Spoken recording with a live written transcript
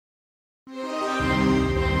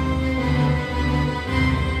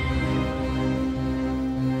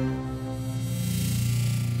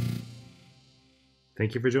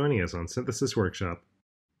Thank you for joining us on Synthesis Workshop.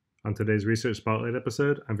 On today's Research Spotlight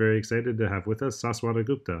episode, I'm very excited to have with us Saswata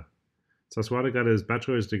Gupta. Saswata got his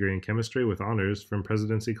bachelor's degree in chemistry with honors from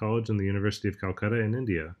Presidency College and the University of Calcutta in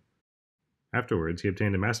India. Afterwards, he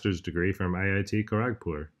obtained a master's degree from IIT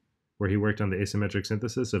Kharagpur, where he worked on the asymmetric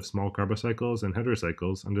synthesis of small carbocycles and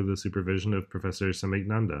heterocycles under the supervision of Professor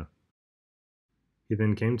Samiknanda. He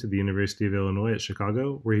then came to the University of Illinois at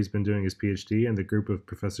Chicago, where he's been doing his PhD in the group of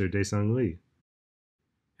Professor Daesung Lee.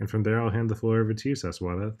 And from there, I'll hand the floor over to you,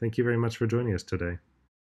 Saswata. Thank you very much for joining us today.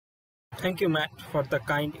 Thank you, Matt, for the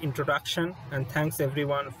kind introduction, and thanks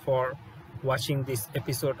everyone for watching this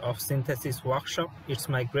episode of Synthesis Workshop. It's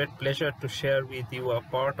my great pleasure to share with you a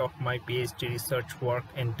part of my PhD research work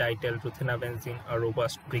entitled Ruthenabenzene, a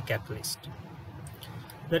robust precatalyst.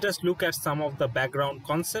 Let us look at some of the background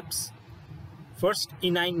concepts. First,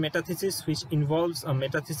 enine metathesis, which involves a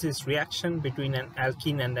metathesis reaction between an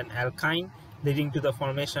alkene and an alkyne, leading to the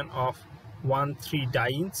formation of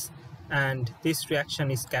 1,3-dienes, and this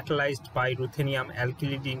reaction is catalyzed by ruthenium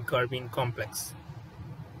alkylidine carbene complex.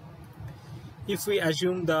 If we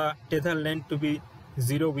assume the tether length to be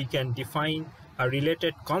 0, we can define a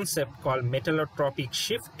related concept called Metallotrophic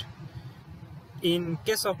Shift. In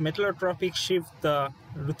case of Metallotrophic Shift, the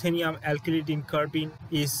ruthenium alkylidine carbene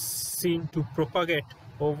is seen to propagate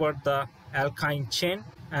over the alkyne chain,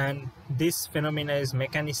 and this phenomena is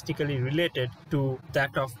mechanistically related to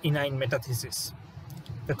that of enine metathesis.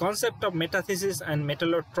 The concept of metathesis and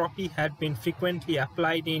metallotropy had been frequently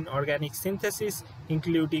applied in organic synthesis,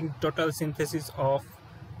 including total synthesis of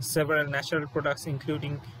several natural products,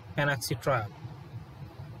 including panaxytriol.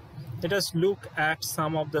 Let us look at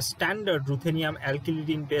some of the standard ruthenium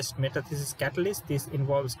alkylidine based metathesis catalysts. This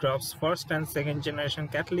involves Graf's first and second generation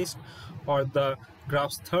catalyst, or the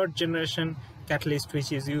Graf's third generation catalyst,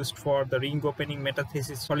 which is used for the ring opening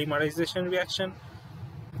metathesis polymerization reaction.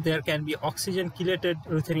 There can be oxygen chelated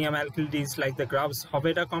ruthenium alkylides like the Graf's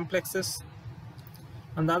Hoveda complexes.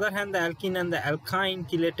 On the other hand, the alkene and the alkyne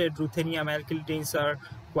chelated ruthenium alkylides are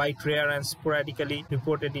quite rare and sporadically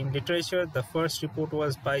reported in literature. The first report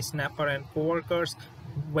was by Snapper and co-workers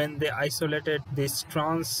when they isolated this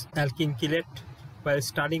trans alkene chelate while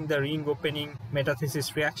studying the ring opening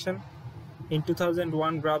metathesis reaction. In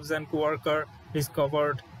 2001, Grubbs and co-worker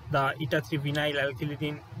discovered the eta-3-vinyl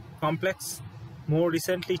alkylidine complex. More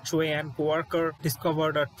recently, Choi and co-worker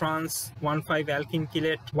discovered a trans 1,5-alkene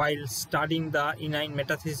chelate while studying the enine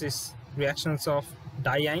metathesis reactions of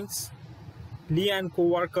dienes. Lee and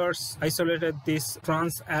co-workers isolated this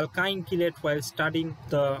trans alkyne chelate while studying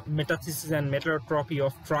the metathesis and metallotropy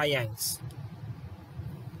of triines.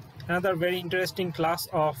 Another very interesting class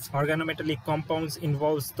of organometallic compounds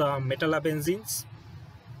involves the metallobenzenes.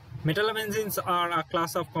 Metallobenzenes are a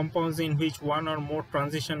class of compounds in which one or more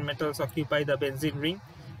transition metals occupy the benzene ring.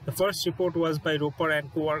 The first report was by Roper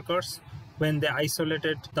and co-workers when they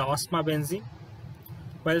isolated the osmabenzene.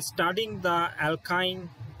 While studying the alkyne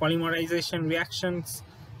polymerization reactions,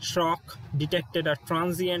 Schrock detected a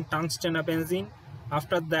transient tungstenabenzene.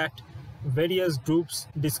 After that, various groups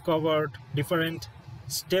discovered different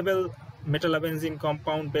stable metallobenzene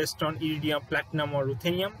compound based on iridium, platinum, or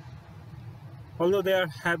ruthenium. Although there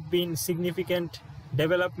have been significant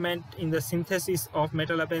development in the synthesis of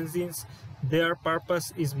metallobenzenes, their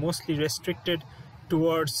purpose is mostly restricted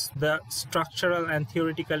towards the structural and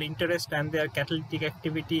theoretical interest, and their catalytic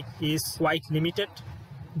activity is quite limited.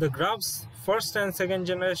 The Graf's first and second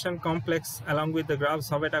generation complex along with the Graf's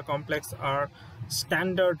Hoveda complex are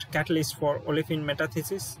standard catalysts for olefin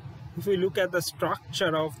metathesis. If we look at the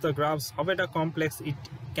structure of the Graf's Hoveda complex, it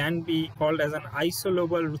can be called as an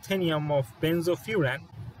isolobal ruthenium of benzofuran.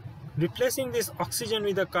 Replacing this oxygen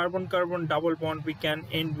with a carbon-carbon double bond, we can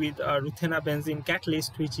end with a ruthenabenzene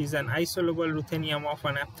catalyst, which is an isolobal ruthenium of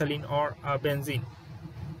an naphthalene or a benzene.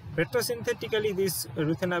 Retrosynthetically, this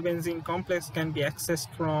ruthenabenzene complex can be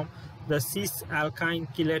accessed from the cis alkyne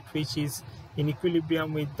chelate, which is in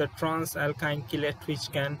equilibrium with the trans alkyne chelate,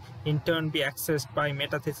 which can in turn be accessed by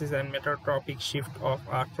metathesis and metallotrophic shift of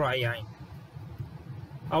a triine.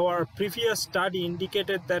 Our previous study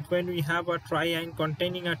indicated that when we have a triine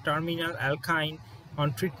containing a terminal alkyne,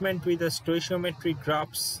 on treatment with a stoichiometric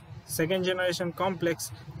Graf's second generation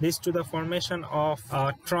complex leads to the formation of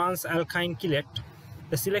a trans alkyne chelate.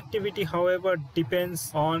 The selectivity, however,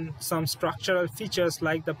 depends on some structural features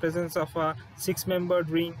like the presence of a 6-membered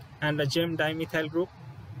ring and a gem dimethyl group.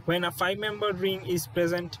 When a 5-membered ring is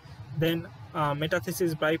present, then a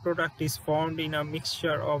metathesis byproduct is formed in a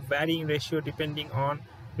mixture of varying ratio depending on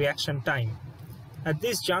reaction time. At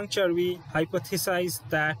this juncture, we hypothesize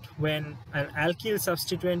that when an alkyl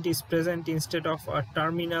substituent is present instead of a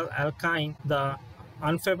terminal alkyne, the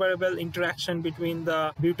unfavorable interaction between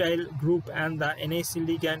the butyl group and the NAC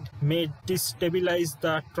ligand may destabilize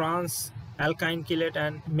the trans alkyne chelate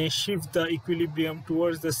and may shift the equilibrium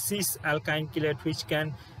towards the cis alkyne chelate, which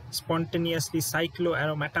can spontaneously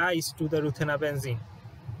cycloaromatize to the ruthenabenzene.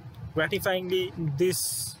 Gratifyingly,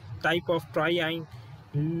 this type of triene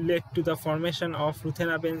led to the formation of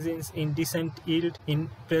ruthenabenzenes in decent yield in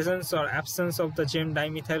presence or absence of the Chem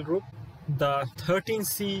dimethyl group. The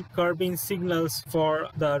 13C carbene signals for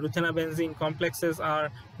the ruthenabenzene complexes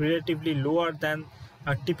are relatively lower than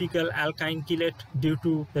a typical alkyne chelate due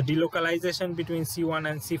to the delocalization between C1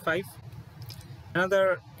 and C5.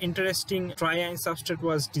 Another interesting triene substrate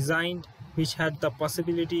was designed which had the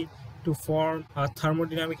possibility to form a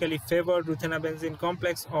thermodynamically favored ruthenabenzene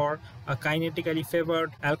complex or a kinetically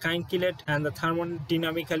favored alkyne chelate, and the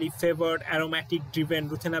thermodynamically favored aromatic driven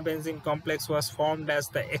ruthenabenzene complex was formed as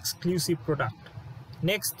the exclusive product.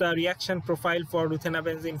 Next, the reaction profile for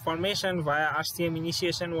ruthenabenzene formation via RCM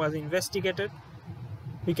initiation was investigated.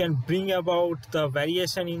 We can bring about the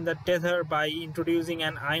variation in the tether by introducing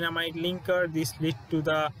an enamide linker. This led to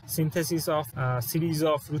the synthesis of a series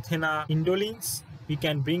of ruthenaindolines. We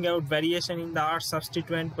can bring out variation in the R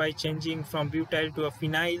substituent by changing from butyl to a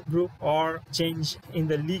phenyl group, or change in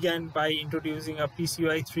the ligand by introducing a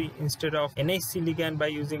PCY3 instead of NAC ligand by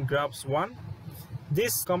using Grubbs 1.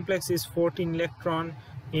 This complex is 14 electron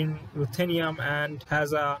in ruthenium and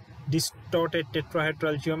has a distorted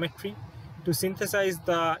tetrahedral geometry. To synthesize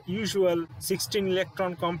the usual 16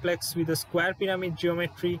 electron complex with a square pyramid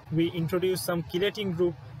geometry, we introduce some chelating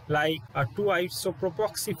group like a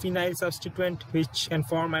 2-isopropoxyphenyl substituent, which can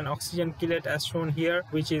form an oxygen chelate as shown here,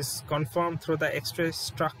 which is conformed through the extra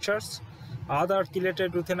structures. Other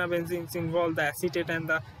chelated ruthenabenzenes involve the acetate and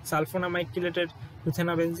the sulfonamide chelated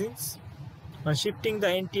ruthenabenzenes. On shifting the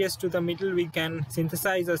NTS to the middle, we can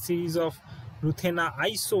synthesize a series of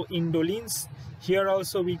ruthena-isoindolines. Here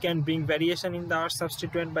also we can bring variation in the R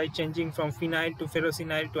substituent by changing from phenyl to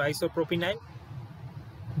ferrosinyl to isopropenyl.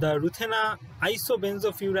 The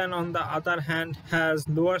ruthena-isobenzofuran, on the other hand, has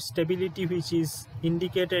lower stability, which is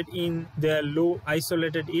indicated in their low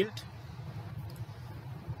isolated yield.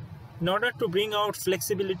 In order to bring out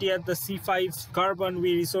flexibility at the C5 carbon,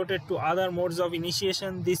 we resorted to other modes of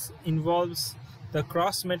initiation. This involves the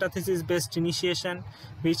cross metathesis based initiation,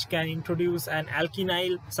 which can introduce an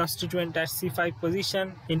alkynyl substituent at C5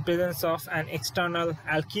 position in presence of an external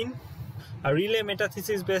alkene. A relay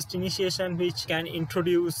metathesis based initiation, which can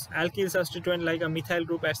introduce alkyl substituent like a methyl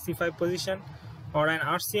group at C5 position, or an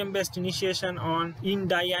RCM based initiation on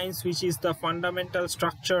indienes, which is the fundamental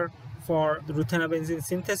structure for the ruthenabenzene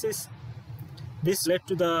synthesis. This led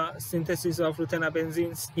to the synthesis of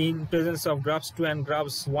ruthenabenzenes in presence of Grubbs 2 and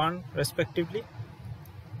Grubbs 1 respectively.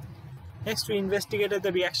 Next, we investigated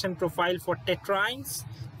the reaction profile for tetraines.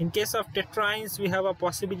 In case of tetraines, we have a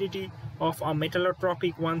possibility of a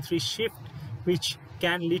metallotropic 1,3 shift, which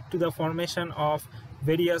can lead to the formation of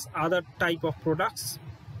various other type of products.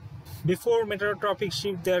 Before metallotropic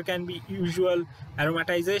shift, there can be usual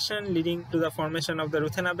aromatization leading to the formation of the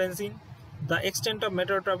ruthenabenzene. The extent of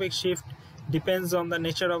metallotropic shift depends on the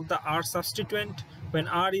nature of the R substituent. When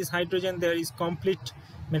R is hydrogen, there is complete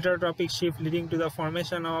metallotropic shift leading to the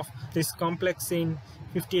formation of this complex in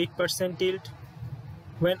 58% yield.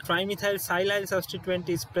 When trimethyl silyl substituent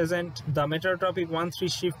is present, the metallotropic 1,3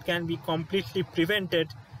 shift can be completely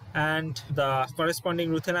prevented and the corresponding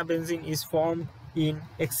ruthenabenzene is formed in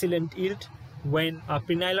excellent yield. When a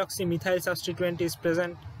prenyloxymethyl substituent is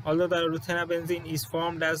present, although the ruthenabenzene is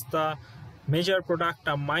formed as the major product,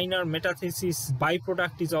 a minor metathesis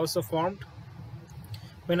byproduct is also formed.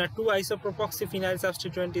 When a 2-isopropoxyphenyl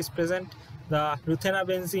substituent is present, the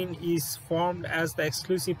ruthenabenzene is formed as the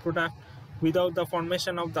exclusive product without the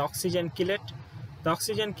formation of the oxygen chelate. The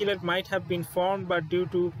oxygen chelate might have been formed, but due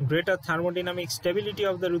to greater thermodynamic stability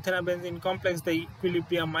of the ruthenabenzene complex, the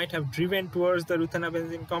equilibrium might have driven towards the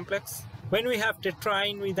ruthenabenzene complex. When we have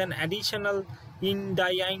tetraene with an additional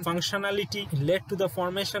indiene functionality, it led to the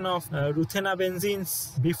formation of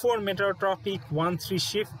ruthenabenzenes before metallotropic 1,3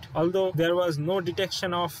 shift, although there was no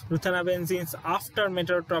detection of ruthenabenzenes after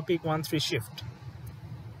metallotropic 1,3 shift.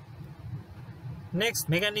 Next,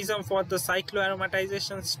 mechanism for the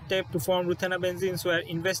cycloaromatization step to form ruthenabenzenes were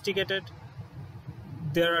investigated.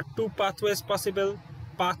 There are two pathways possible.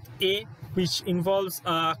 Path A, which involves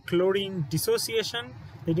a chlorine dissociation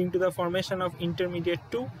leading to the formation of intermediate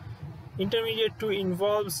 2. Intermediate 2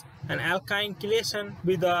 involves an alkyne chelation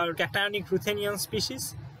with a cationic ruthenium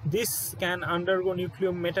species. This can undergo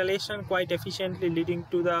nucleometallation quite efficiently, leading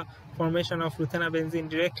to the formation of ruthenabenzene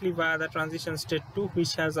directly via the transition state 2,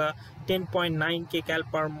 which has a 10.9 kcal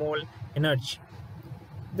per mole energy.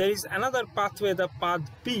 There is another pathway, the path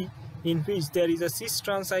B, in which there is a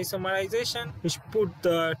cis-trans isomerization, which put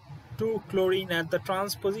the 2-chlorine at the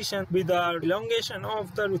trans position with the elongation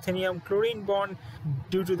of the ruthenium-chlorine bond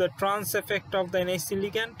due to the trans effect of the NH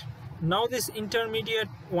ligand. Now this intermediate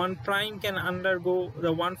 1' can undergo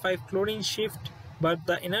the 1,5-chlorine shift, but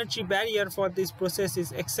the energy barrier for this process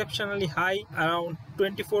is exceptionally high, around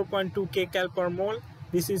 24.2 kcal per mole.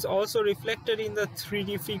 This is also reflected in the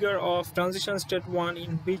 3D figure of transition state 1,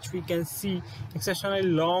 in which we can see exceptionally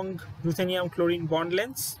long ruthenium-chlorine bond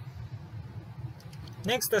lengths.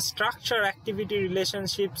 Next, the structure-activity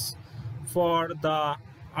relationships for the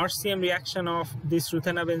RCM reaction of these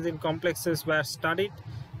ruthenabenzene complexes were studied.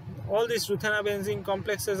 All these ruthenabenzene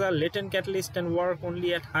complexes are latent catalysts and work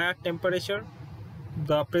only at higher temperature.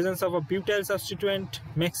 The presence of a butyl substituent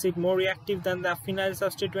makes it more reactive than the phenyl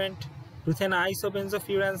substituent.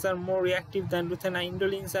 Ruthena-isobenzofurans are more reactive than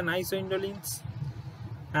ruthena-indolines and isoindolines.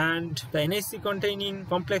 And the NHC containing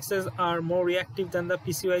complexes are more reactive than the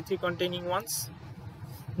PCY3 containing ones.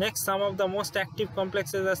 Next, some of the most active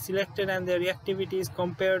complexes are selected and their reactivity is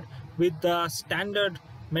compared with the standard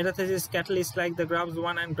metathesis catalysts like the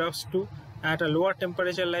GRUBS1 and GRUBS2 at a lower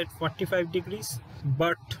temperature like 45 degrees.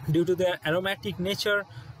 But due to their aromatic nature,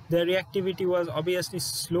 their reactivity was obviously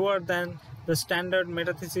slower than the standard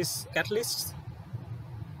metathesis catalysts.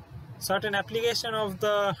 Certain application of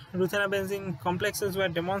the ruthenabenzene complexes were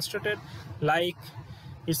demonstrated, like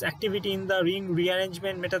its activity in the ring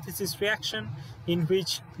rearrangement metathesis reaction, in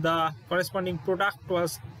which the corresponding product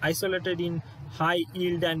was isolated in high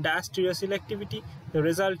yield and diastereoselectivity. The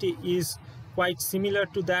result is quite similar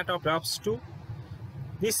to that of GRUBS2.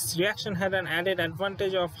 This reaction had an added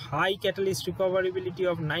advantage of high catalyst recoverability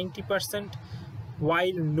of 90%,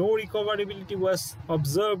 while no recoverability was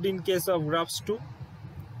observed in case of GRUBS2.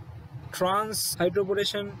 Trans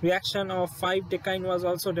hydroboration reaction of 5-decyne was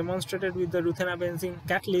also demonstrated with the ruthenabenzene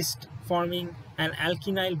catalyst, forming an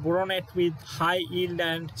alkynyl boronate with high yield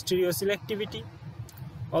and stereoselectivity,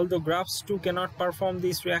 although GRUBS2 cannot perform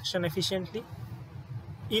this reaction efficiently.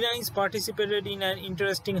 Enines participated in an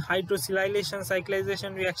interesting hydrosilylation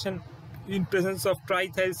cyclization reaction in presence of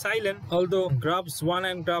trithylsilane, although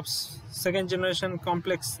GRUBS1 and GRUBS second generation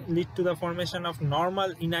complex lead to the formation of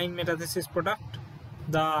normal enine metathesis product.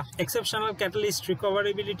 The exceptional catalyst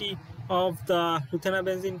recoverability of the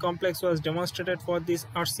ruthenabenzene complex was demonstrated for this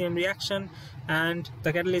RCM reaction, and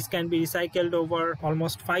the catalyst can be recycled over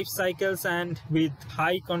almost 5 cycles and with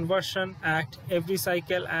high conversion at every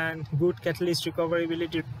cycle and good catalyst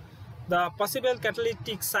recoverability. The possible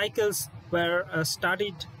catalytic cycles were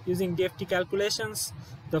studied using DFT calculations.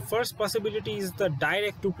 The first possibility is the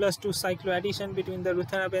direct 2+2 cycloaddition between the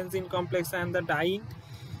ruthenabenzene complex and the diene.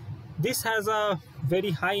 This has a very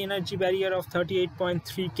high energy barrier of 38.3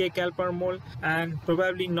 kcal per mole and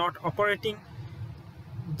probably not operating.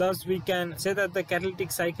 Thus we can say that the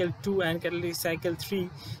catalytic cycle 2 and catalytic cycle 3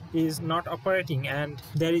 is not operating, and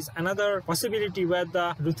there is another possibility where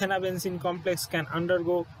the ruthenabenzene complex can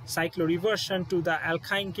undergo cycloreversion to the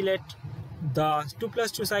alkyne chelate. The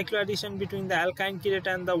 2+2 cycloaddition between the alkyne chelate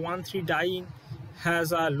and the 1,3 diene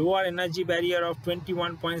has a lower energy barrier of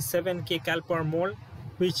 21.7 kcal per mole,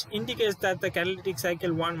 which indicates that the catalytic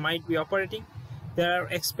cycle 1 might be operating. There are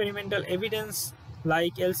experimental evidence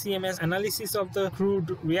like LCMS analysis of the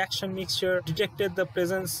crude reaction mixture detected the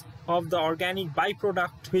presence of the organic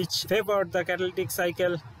byproduct which favored the catalytic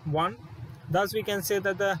cycle 1. Thus we can say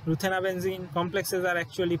that the ruthenabenzene complexes are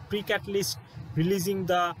actually pre-catalyst, releasing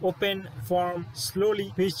the open form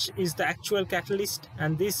slowly, which is the actual catalyst,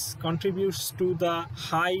 and this contributes to the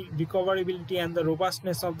high recoverability and the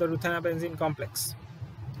robustness of the ruthenabenzene complex.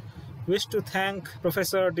 Wish to thank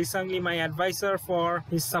Professor Disangli, my advisor, for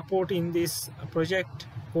his support in this project.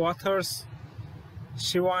 Co-authors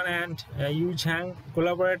Shiwan and Yu Zhang,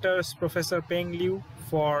 collaborators Professor Peng Liu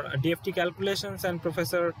for DFT calculations and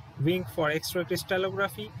Professor Wink for X-ray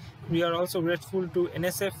crystallography. We are also grateful to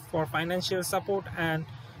NSF for financial support, and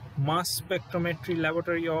Mass Spectrometry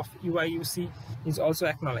Laboratory of UIUC is also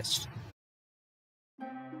acknowledged.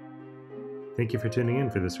 Thank you for tuning in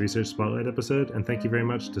for this Research Spotlight episode, and thank you very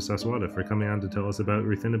much to Saswata for coming on to tell us about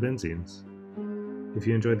ruthenabenzenes. If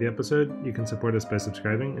you enjoyed the episode, you can support us by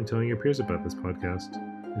subscribing and telling your peers about this podcast,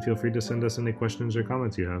 and feel free to send us any questions or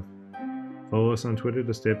comments you have. Follow us on Twitter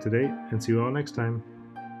to stay up to date, and see you all next time.